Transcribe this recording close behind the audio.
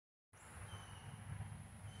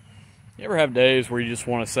You ever have days where you just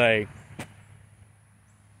want to say,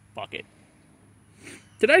 fuck it?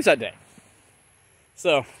 Today's that day.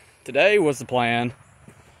 So, today was the plan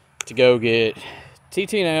to go get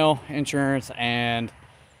c10 insurance and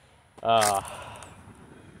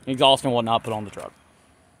exhaust and whatnot put on the truck.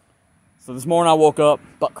 So this morning I woke up,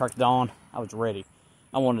 butt crack of dawn, I was ready.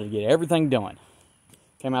 I wanted to get everything done.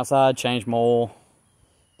 Came outside, changed my oil,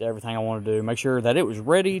 did everything I wanted to do, make sure that it was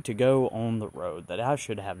ready to go on the road, that I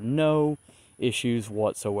should have no issues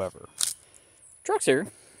whatsoever. Truck's here.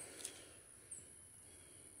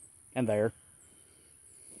 And there.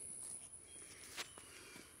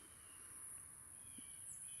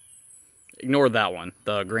 Ignore that one.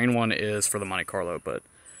 The green one is for the Monte Carlo, but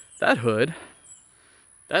that hood,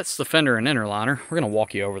 that's the fender and interliner. We're going to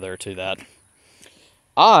walk you over there to that.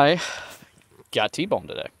 I got T-boned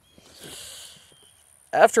today.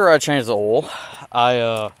 After I changed the oil,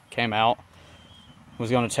 I came out,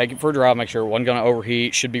 was going to take it for a drive, make sure it wasn't going to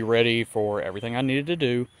overheat, should be ready for everything I needed to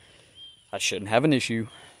do. I shouldn't have an issue.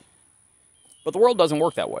 But the world doesn't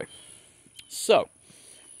work that way. So,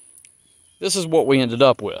 this is what we ended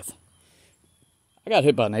up with. I got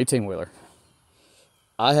hit by an 18-wheeler.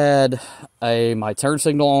 I had my turn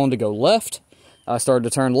signal on to go left. I started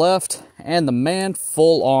to turn left, and the man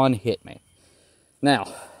full-on hit me.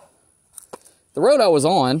 Now, the road I was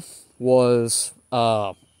on was,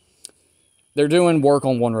 they're doing work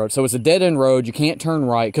on one road. So it's a dead-end road. You can't turn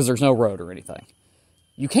right because there's no road or anything.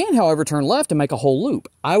 You can, however, turn left and make a whole loop.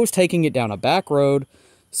 I was taking it down a back road,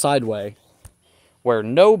 sideway, where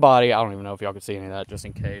nobody, I don't even know if y'all could see any of that, just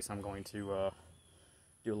in case. I'm going to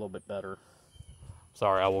do a little bit better.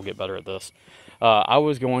 Sorry, I will get better at this. I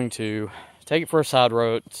was going to take it for a side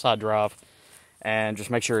drive, and just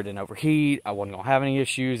make sure it didn't overheat. I wasn't going to have any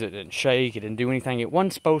issues. It didn't shake. It didn't do anything it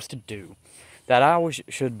wasn't supposed to do. That I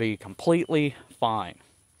should be completely fine.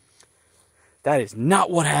 That is not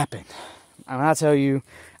what happened. And I tell you,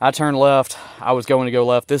 I turned left. I was going to go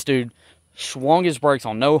left. This dude swung his brakes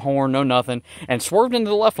on no horn, no nothing, and swerved into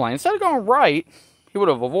the left lane. Instead of going right, he would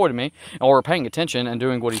have avoided me, or paying attention and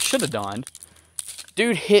doing what he should have done.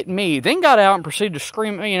 Dude hit me, then got out and proceeded to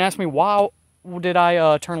scream at me and ask me why did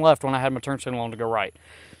I turn left when I had my turn signal on to go right.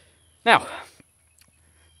 Now,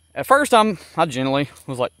 at first I genuinely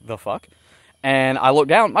was like, the fuck? And I looked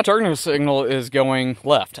down, my turn signal is going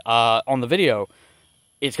left. On the video,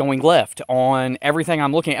 it's going left on everything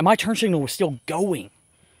I'm looking at. And my turn signal was still going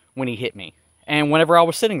when he hit me. And whenever I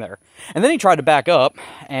was sitting there. And then he tried to back up.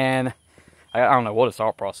 And I don't know what his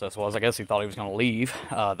thought process was. I guess he thought he was going to leave.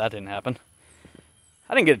 That didn't happen.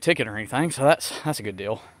 I didn't get a ticket or anything. So that's a good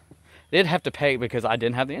deal. Did have to pay because I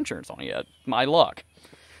didn't have the insurance on it yet. My luck.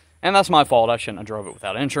 And that's my fault. I shouldn't have drove it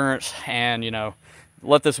without insurance. And, you know,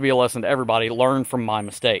 let this be a lesson to everybody. Learn from my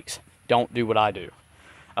mistakes. Don't do what I do.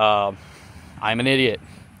 I'm an idiot.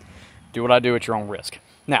 Do what I do at your own risk.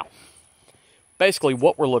 Now, basically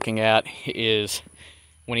what we're looking at is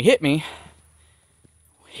when he hit me,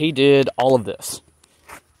 he did all of this.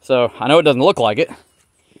 So, I know it doesn't look like it,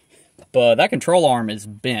 but that control arm is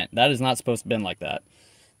bent. That is not supposed to bend like that.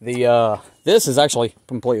 This is actually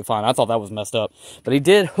completely fine. I thought that was messed up. But he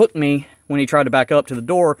did hook me when he tried to back up to the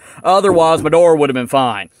door. Otherwise, my door would have been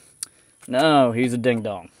fine. No, he's a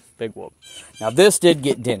ding-dong. Big whoop. Now, this did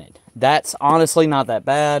get dented. That's honestly not that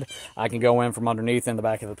bad. I can go in from underneath in the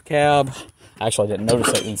back of the cab. Actually, I didn't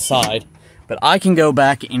notice it inside. But I can go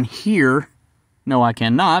back in here. No, I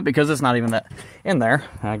cannot because it's not even that in there.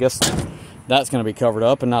 I guess that's going to be covered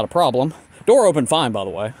up and not a problem. Door opened fine, by the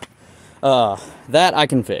way. That I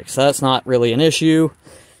can fix. That's not really an issue.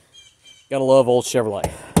 Gotta love old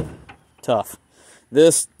Chevrolet. Tough.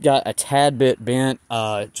 This got a tad bit bent,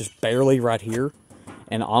 just barely right here.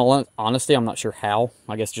 And honestly, I'm not sure how.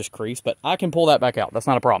 I guess just crease, but I can pull that back out. That's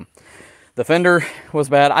not a problem. The fender was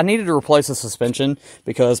bad. I needed to replace the suspension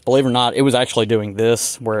because, believe it or not, it was actually doing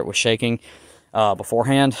this where it was shaking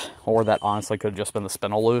beforehand, or that honestly could have just been the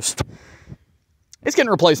spindle loose. It's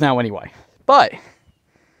getting replaced now anyway, but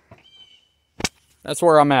that's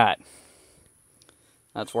where I'm at.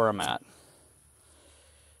 That's where I'm at.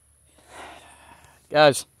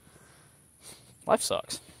 Guys, life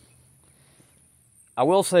sucks. I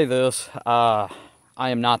will say this, I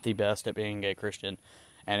am not the best at being a Christian,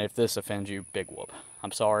 and if this offends you, big whoop.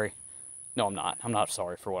 I'm sorry. No, I'm not. I'm not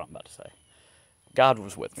sorry for what I'm about to say. God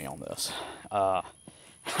was with me on this. I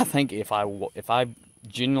think if I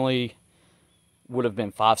genuinely would have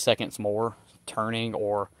been 5 seconds more turning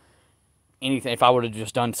or anything, if I would have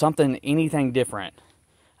just done something, anything different,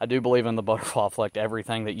 I do believe in the butterfly effect.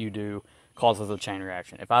 Everything that you do causes a chain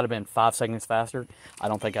reaction. If I'd have been 5 seconds faster, I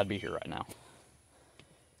don't think I'd be here right now.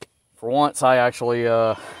 For once, I actually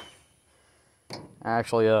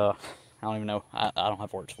Actually, I don't even know. I don't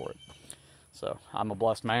have words for it. So, I'm a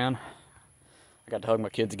blessed man. I got to hug my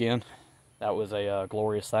kids again. That was a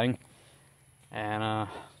glorious thing. And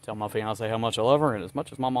tell my fiance how much I love her. And as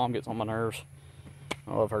much as my mom gets on my nerves,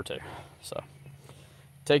 I love her too. So,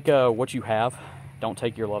 take what you have. Don't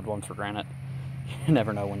take your loved ones for granted. You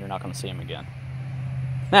never know when you're not going to see them again.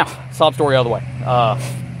 Now, sob story out of the way.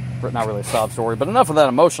 Not really a sob story, but enough of that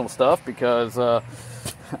emotional stuff because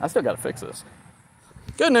I still got to fix this.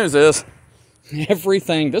 Good news is,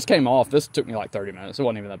 everything, this came off. This took me like 30 minutes. It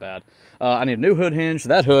wasn't even that bad. I need a new hood hinge.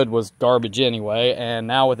 That hood was garbage anyway, and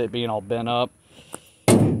now with it being all bent up,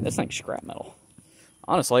 this thing's scrap metal.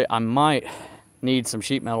 Honestly, I might need some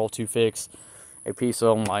sheet metal to fix a piece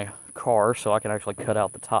of my car so I can actually cut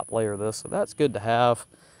out the top layer of this. So that's good to have.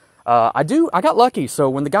 I got lucky. So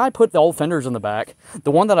when the guy put the old fenders in the back,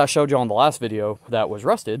 the one that I showed you on the last video that was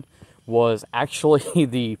rusted was actually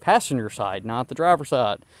the passenger side, not the driver's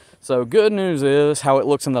side. So good news is how it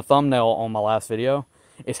looks in the thumbnail on my last video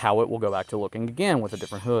is how it will go back to looking again with a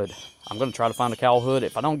different hood. I'm going to try to find a cowl hood.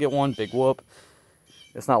 If I don't get one, big whoop.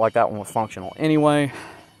 It's not like that one was functional anyway,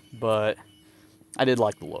 but I did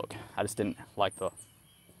like the look. I just didn't like the,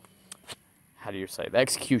 how do you say, the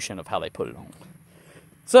execution of how they put it on.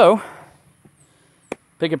 So,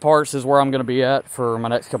 picking parts is where I'm going to be at for my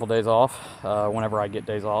next couple days off, whenever I get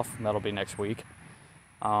days off, and that'll be next week.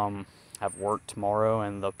 I have work tomorrow,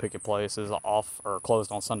 and the picket place is off, or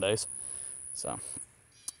closed on Sundays. So,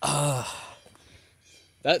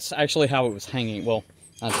 that's actually how it was hanging. Well,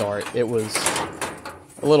 I'm sorry, it was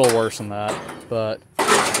a little worse than that, but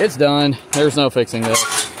it's done. There's no fixing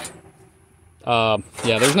this. Yeah,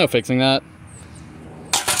 there's no fixing that.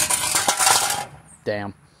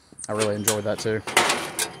 Damn, I really enjoyed that too.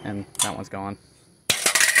 And that one's gone.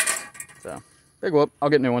 So, big whoop.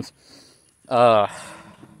 I'll get new ones.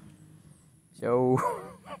 Yo.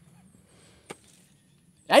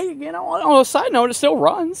 Hey, you know, on a side note, it still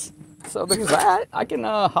runs. So there's that. I can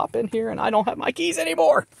hop in here and I don't have my keys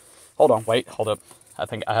anymore. Hold on, wait, hold up. I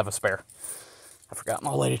think I have a spare. I forgot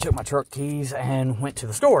my old lady took my truck keys and went to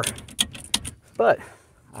the store. But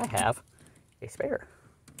I have a spare.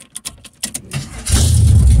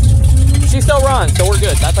 She still runs, so we're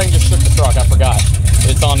good. That thing just shook the truck. I forgot.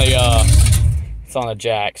 It's on a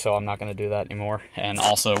jack, so I'm not going to do that anymore. And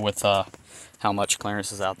also with how much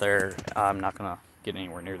clearance is out there, I'm not going to get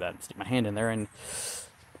anywhere near that. Stick my hand in there and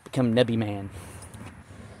become Nebby Man.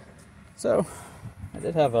 So I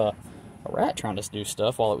did have a rat trying to do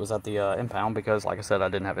stuff while it was at the impound because, like I said, I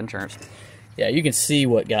didn't have insurance. Yeah, you can see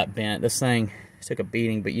what got bent. This thing took a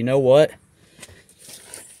beating, but you know what?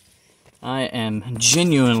 I am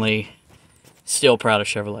genuinely still proud of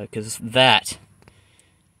Chevrolet because that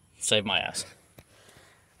saved my ass.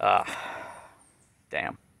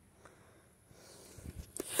 Damn.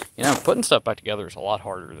 You know, putting stuff back together is a lot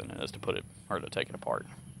harder than it is to put it or to take it apart.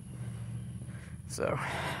 So,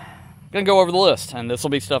 gonna go over the list, and this will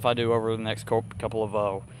be stuff I do over the next couple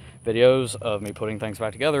of videos of me putting things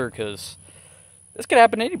back together because this could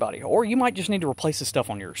happen to anybody, or you might just need to replace the stuff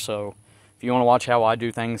on yours. So, if you want to watch how I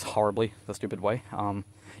do things horribly, the stupid way,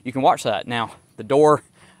 you can watch that. Now, the door,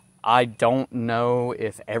 I don't know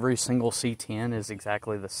if every single C10 is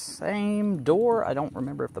exactly the same door. I don't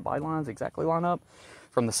remember if the bylines exactly line up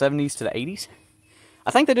from the 70s to the 80s.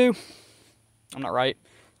 I think they do. I'm not right.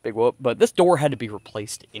 Big whoop. But this door had to be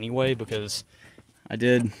replaced anyway because I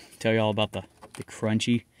did tell you all about the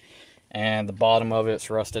crunchy. And the bottom of it's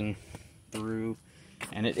rusting through.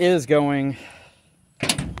 And it is going,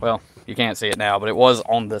 well, you can't see it now, but it was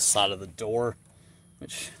on this side of the door,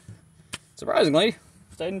 which surprisingly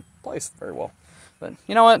stayed in place very well. But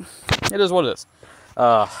you know what? It is what it is.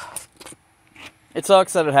 It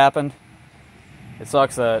sucks that it happened. It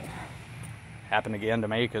sucks that it happened again to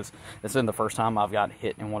me because this isn't the first time I've got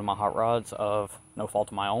hit in one of my hot rods of no fault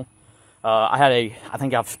of my own. I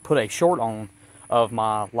think I've put a short on of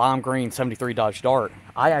my lime green 73 Dodge Dart.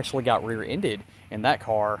 I actually got rear-ended in that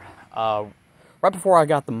car right before I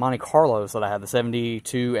got the Monte Carlos that I had, the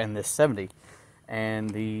 72 and this 70. And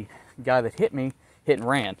the guy that hit me hit and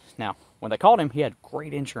ran. Now, when they called him, he had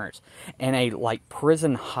great insurance and a like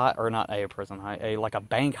prison high, or not a prison high, like a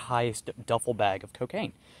bank heist duffel bag of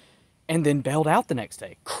cocaine, and then bailed out the next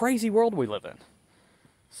day. Crazy world we live in.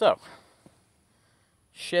 So,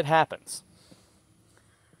 shit happens.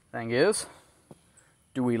 Thing is,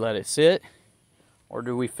 do we let it sit or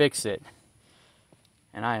do we fix it?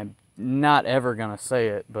 And I am not ever gonna say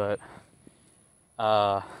it, but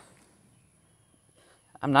I'm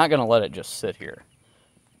not gonna let it just sit here.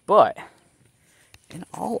 But in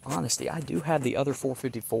all honesty, I do have the other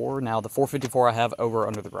 454. Now, the 454 I have over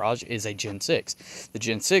under the garage is a Gen 6. The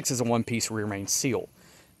Gen 6 is a one-piece rear main seal.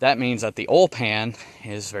 That means that the oil pan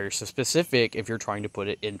is very specific if you're trying to put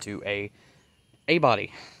it into a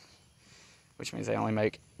body, which means they only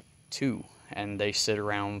make 2, and they sit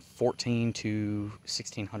around $1,400 to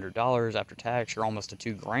 $1,600 after tax. You're almost to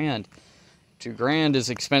 $2,000. $2,000 is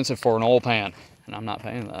expensive for an oil pan, and I'm not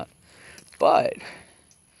paying that. But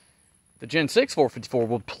the Gen 6 454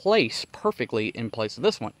 will place perfectly in place of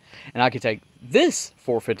this one. And I could take this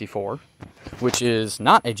 454, which is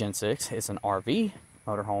not a Gen 6, it's an RV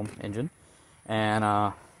motorhome engine, and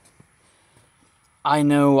I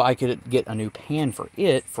know I could get a new pan for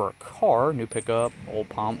it, for a car, new pickup, old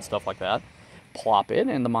pump, stuff like that, plop it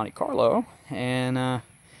in the Monte Carlo, and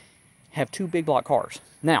have 2 big block cars.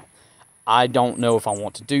 Now, I don't know if I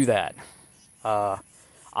want to do that. I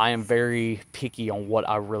am very picky on what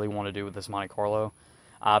I really want to do with this Monte Carlo.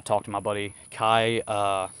 I've talked to my buddy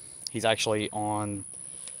Kai. He's actually on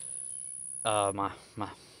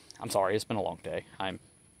I'm sorry, it's been a long day. I'm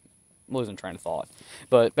losing train of thought.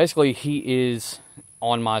 But basically, he is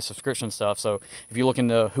on my subscription stuff. So if you look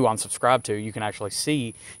into who I'm subscribed to, you can actually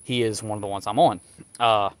see he is one of the ones I'm on.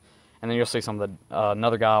 And then you'll see some of the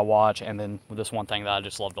another guy I watch, and then this one thing that I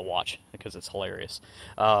just love to watch because it's hilarious.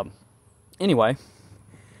 Anyway,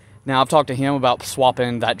 now I've talked to him about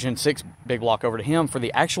swapping that Gen 6 big block over to him for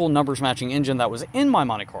the actual numbers matching engine that was in my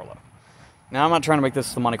Monte Carlo. Now, I'm not trying to make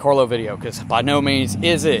this the Monte Carlo video, because by no means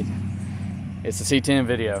is it. It's a C10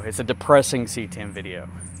 video. It's a depressing C10 video.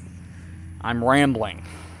 I'm rambling.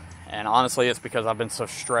 And honestly, it's because I've been so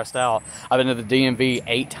stressed out. I've been to the DMV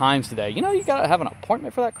 8 times today. You know, you gotta have an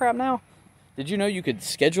appointment for that crap now? Did you know you could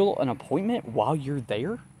schedule an appointment while you're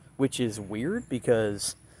there? Which is weird,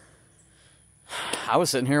 because I was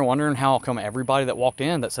sitting here wondering how come everybody that walked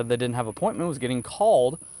in that said they didn't have an appointment was getting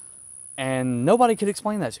called, and nobody could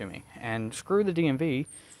explain that to me. And screw the DMV,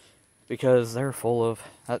 because they're full of...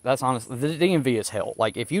 That's honest. The DMV is hell.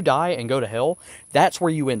 Like, if you die and go to hell, that's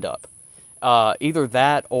where you end up. Either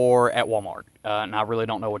that or at Walmart. And I really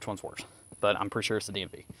don't know which one's worse. But I'm pretty sure it's the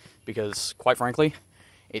DMV. Because, quite frankly,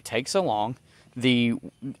 it takes so long.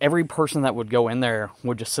 Every person that would go in there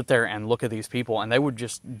would just sit there and look at these people, and they would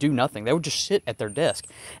just do nothing. They would just sit at their desk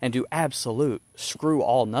and do absolute screw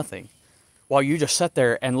all nothing, while you just sat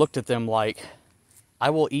there and looked at them like, I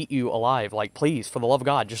will eat you alive. Like, please, for the love of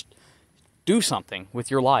God, just do something with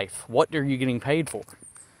your life. What are you getting paid for?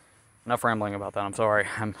 Enough rambling about that. I'm sorry.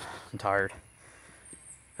 I'm tired.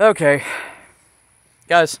 Okay.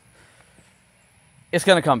 Guys, it's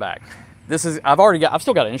going to come back. I've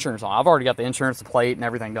still got insurance on. I've already got the insurance, the plate, and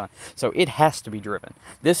everything done. So it has to be driven.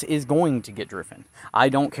 This is going to get driven. I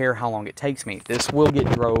don't care how long it takes me. This will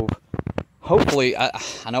get drove. Hopefully, I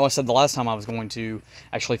know I said the last time I was going to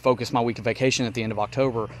actually focus my week of vacation at the end of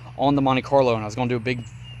October on the Monte Carlo, and I was going to do a big,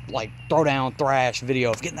 like, throwdown, thrash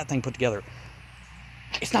video of getting that thing put together.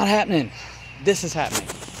 It's not happening. This is happening.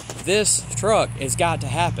 This truck has got to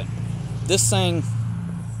happen. This thing,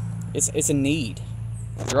 it's a need.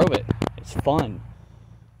 I drove it. It's fun.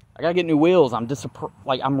 I gotta get new wheels. I'm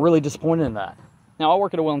really disappointed in that. Now, I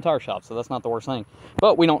work at a wheel and tire shop, so that's not the worst thing.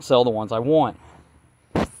 But we don't sell the ones I want.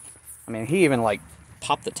 I mean, he even, like,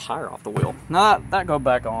 popped the tire off the wheel. Now, that go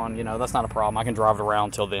back on, you know, that's not a problem. I can drive it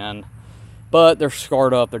around till then. But they're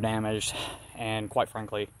scarred up, they're damaged, and quite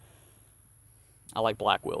frankly, I like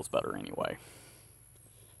black wheels better anyway.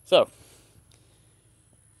 So,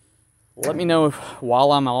 let me know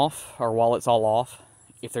while I'm off, or while it's all off,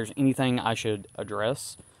 if there's anything I should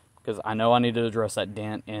address, because I know I need to address that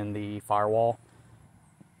dent in the firewall.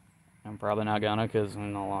 I'm probably not gonna, because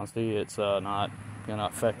in all honesty, it's not gonna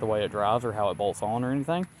affect the way it drives or how it bolts on or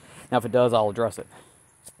anything. Now, if it does, I'll address it.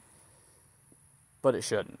 But it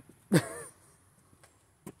shouldn't.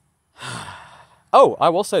 Oh, I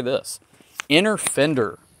will say this. Inner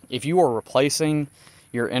fender. If you are replacing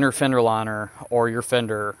your inner fender liner or your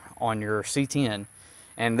fender on your C10,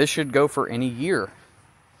 and this should go for any year.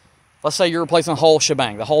 Let's say you're replacing the whole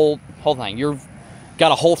shebang, the whole thing. You've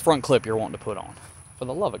got a whole front clip you're wanting to put on. For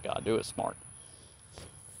the love of God, do it smart.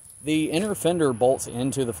 The inner fender bolts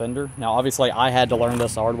into the fender. Now, obviously, I had to learn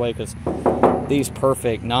this the hard way, because these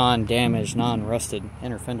perfect, non-damaged, non-rusted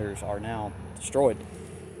inner fenders are now destroyed.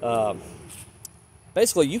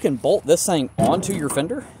 Basically, you can bolt this thing onto your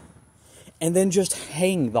fender and then just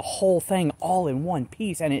hang the whole thing all in one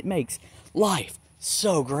piece, and it makes life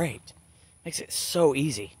so great. Makes it so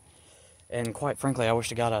easy. And quite frankly, I wish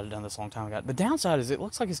to God I'd done this a long time ago. The downside is it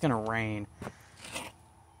looks like it's going to rain,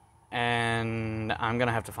 and I'm going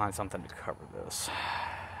to have to find something to cover this.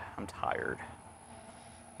 I'm tired.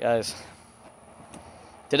 Guys,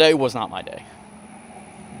 Today was not my day.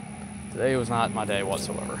 Today was not my day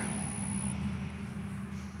whatsoever.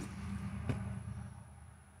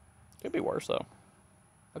 Could be worse, though.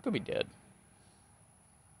 I could be dead.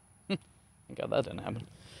 Thank God that didn't happen.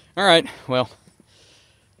 Alright, well.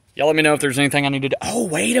 Y'all let me know if there's anything I need to do. Oh,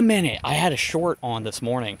 wait a minute. I had a short on this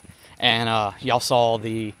morning. And y'all saw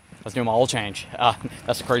I was doing my oil change.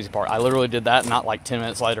 That's the crazy part. I literally did that, and not like 10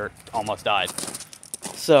 minutes later, it almost died.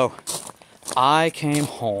 So, I came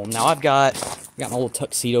home. Now, I've got my little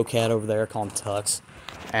tuxedo cat over there, call him Tux.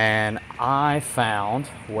 And I found,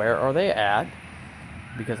 where are they at?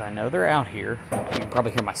 Because I know they're out here. You can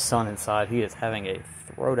probably hear my son inside. He is having a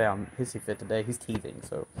throwdown hissy fit today. He's teething,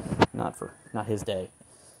 so not his day.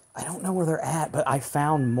 I don't know where they're at, but I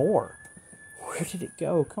found more. Where did it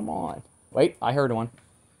go? Come on. Wait, I heard one.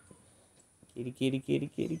 Kitty, kitty,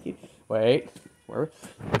 kitty, kitty, kitty. Wait, where?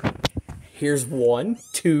 Here's 1,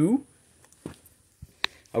 2.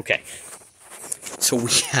 Okay. So we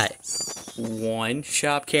got 1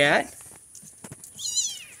 shop cat.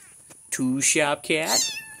 2 shop cat.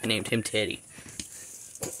 I named him Teddy.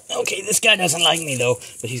 Okay, this guy doesn't like me though,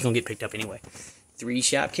 but he's gonna get picked up anyway. 3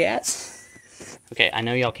 shop cats. Okay, I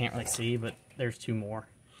know y'all can't really see, but there's 2 more.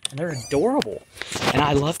 And they're adorable. And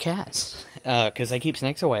I love cats. Because they keep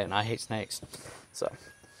snakes away, and I hate snakes. So,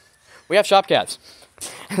 we have shop cats.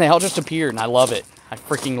 And they all just appeared, and I love it. I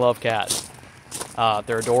freaking love cats.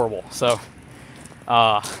 They're adorable. So,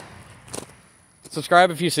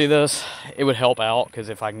 subscribe if you see this. It would help out, because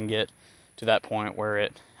if I can get to that point where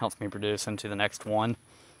it helps me produce into the next one,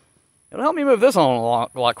 it'll help me move this on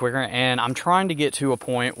a lot quicker. And I'm trying to get to a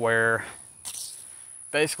point where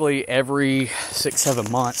basically every 6-7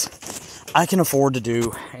 months I can afford to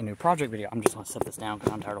do a new project video. I'm just going to set this down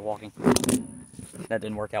because I'm tired of walking. That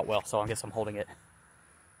didn't work out well, so I guess I'm holding it.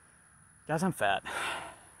 Guys, I'm fat.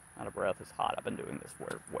 Out of breath. It's hot. I've been doing this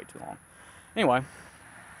for way too long. Anyway,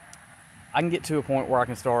 I can get to a point where I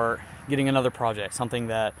can start getting another project. Something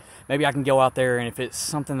that maybe I can go out there, and if it's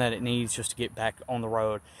something that it needs just to get back on the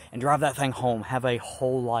road and drive that thing home, have a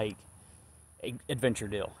whole, like, adventure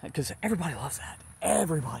deal. Because everybody loves that.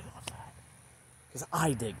 Everybody loves that. Because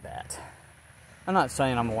I dig that. I'm not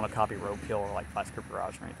saying I'm going to want to copy Roadkill or like Fast Script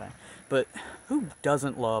Garage or anything. But who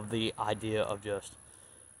doesn't love the idea of just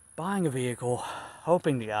buying a vehicle,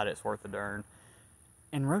 hoping to God it's worth a darn,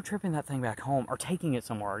 and road tripping that thing back home, or taking it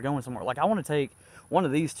somewhere, or going somewhere. Like, I want to take one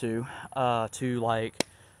of these 2 to, like,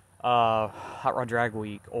 Hot Rod Drag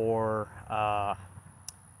Week, or, I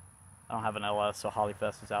don't have an LS, so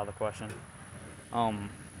Hollyfest is out of the question. I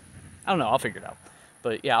don't know, I'll figure it out.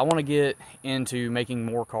 But, yeah, I want to get into making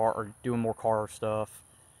more doing more car stuff,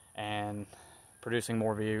 and producing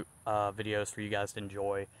more videos for you guys to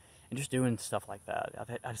enjoy, and just doing stuff like that.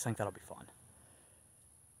 I just think that'll be fun.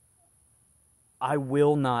 I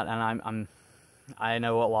will not, and I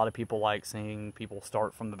know a lot of people like seeing people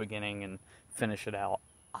start from the beginning and finish it out.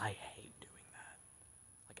 I hate doing that.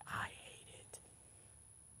 Like, I hate it.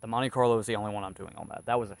 The Monte Carlo is the only one I'm doing on that.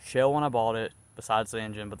 That was a shell when I bought it, besides the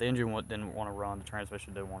engine, but the engine didn't want to run, the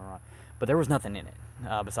transmission didn't want to run. But there was nothing in it,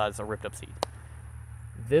 besides a ripped up seat.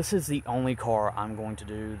 This is the only car I'm going to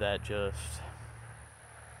do that just...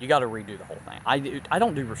 You got to redo the whole thing. I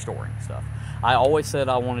don't do restoring stuff. I always said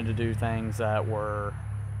I wanted to do things that were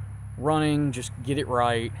running, just get it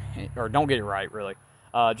right, or don't get it right, really.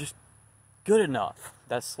 Just good enough.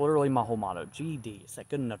 That's literally my whole motto. GED, it's that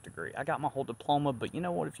good enough degree. I got my whole diploma, but you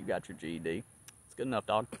know what? If you got your GED, it's good enough,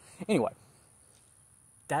 dog. Anyway,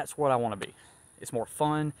 that's what I want to be. It's more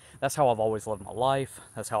fun. That's how I've always lived my life.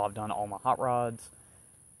 That's how I've done all my hot rods.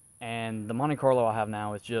 And the Monte Carlo I have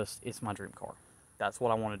now is just, it's my dream car. That's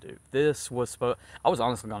what I want to do. I was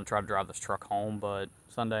honestly going to try to drive this truck home, but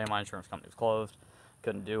Sunday my insurance company was closed.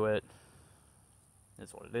 Couldn't do it.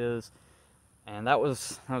 It's what it is. And that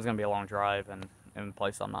was going to be a long drive and in a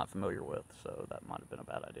place I'm not familiar with, so that might have been a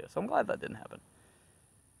bad idea. So I'm glad that didn't happen.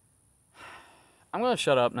 I'm going to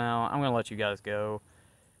shut up now. I'm going to let you guys go.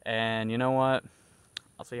 And you know what?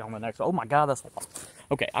 I'll see you on the next one. Oh my God, that's a lot.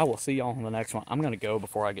 Okay, I will see y'all on the next one. I'm going to go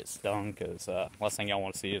before I get stung, because last thing y'all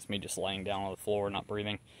want to see is me just laying down on the floor, not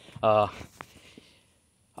breathing. Adios,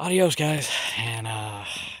 guys. And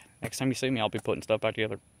next time you see me, I'll be putting stuff back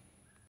together.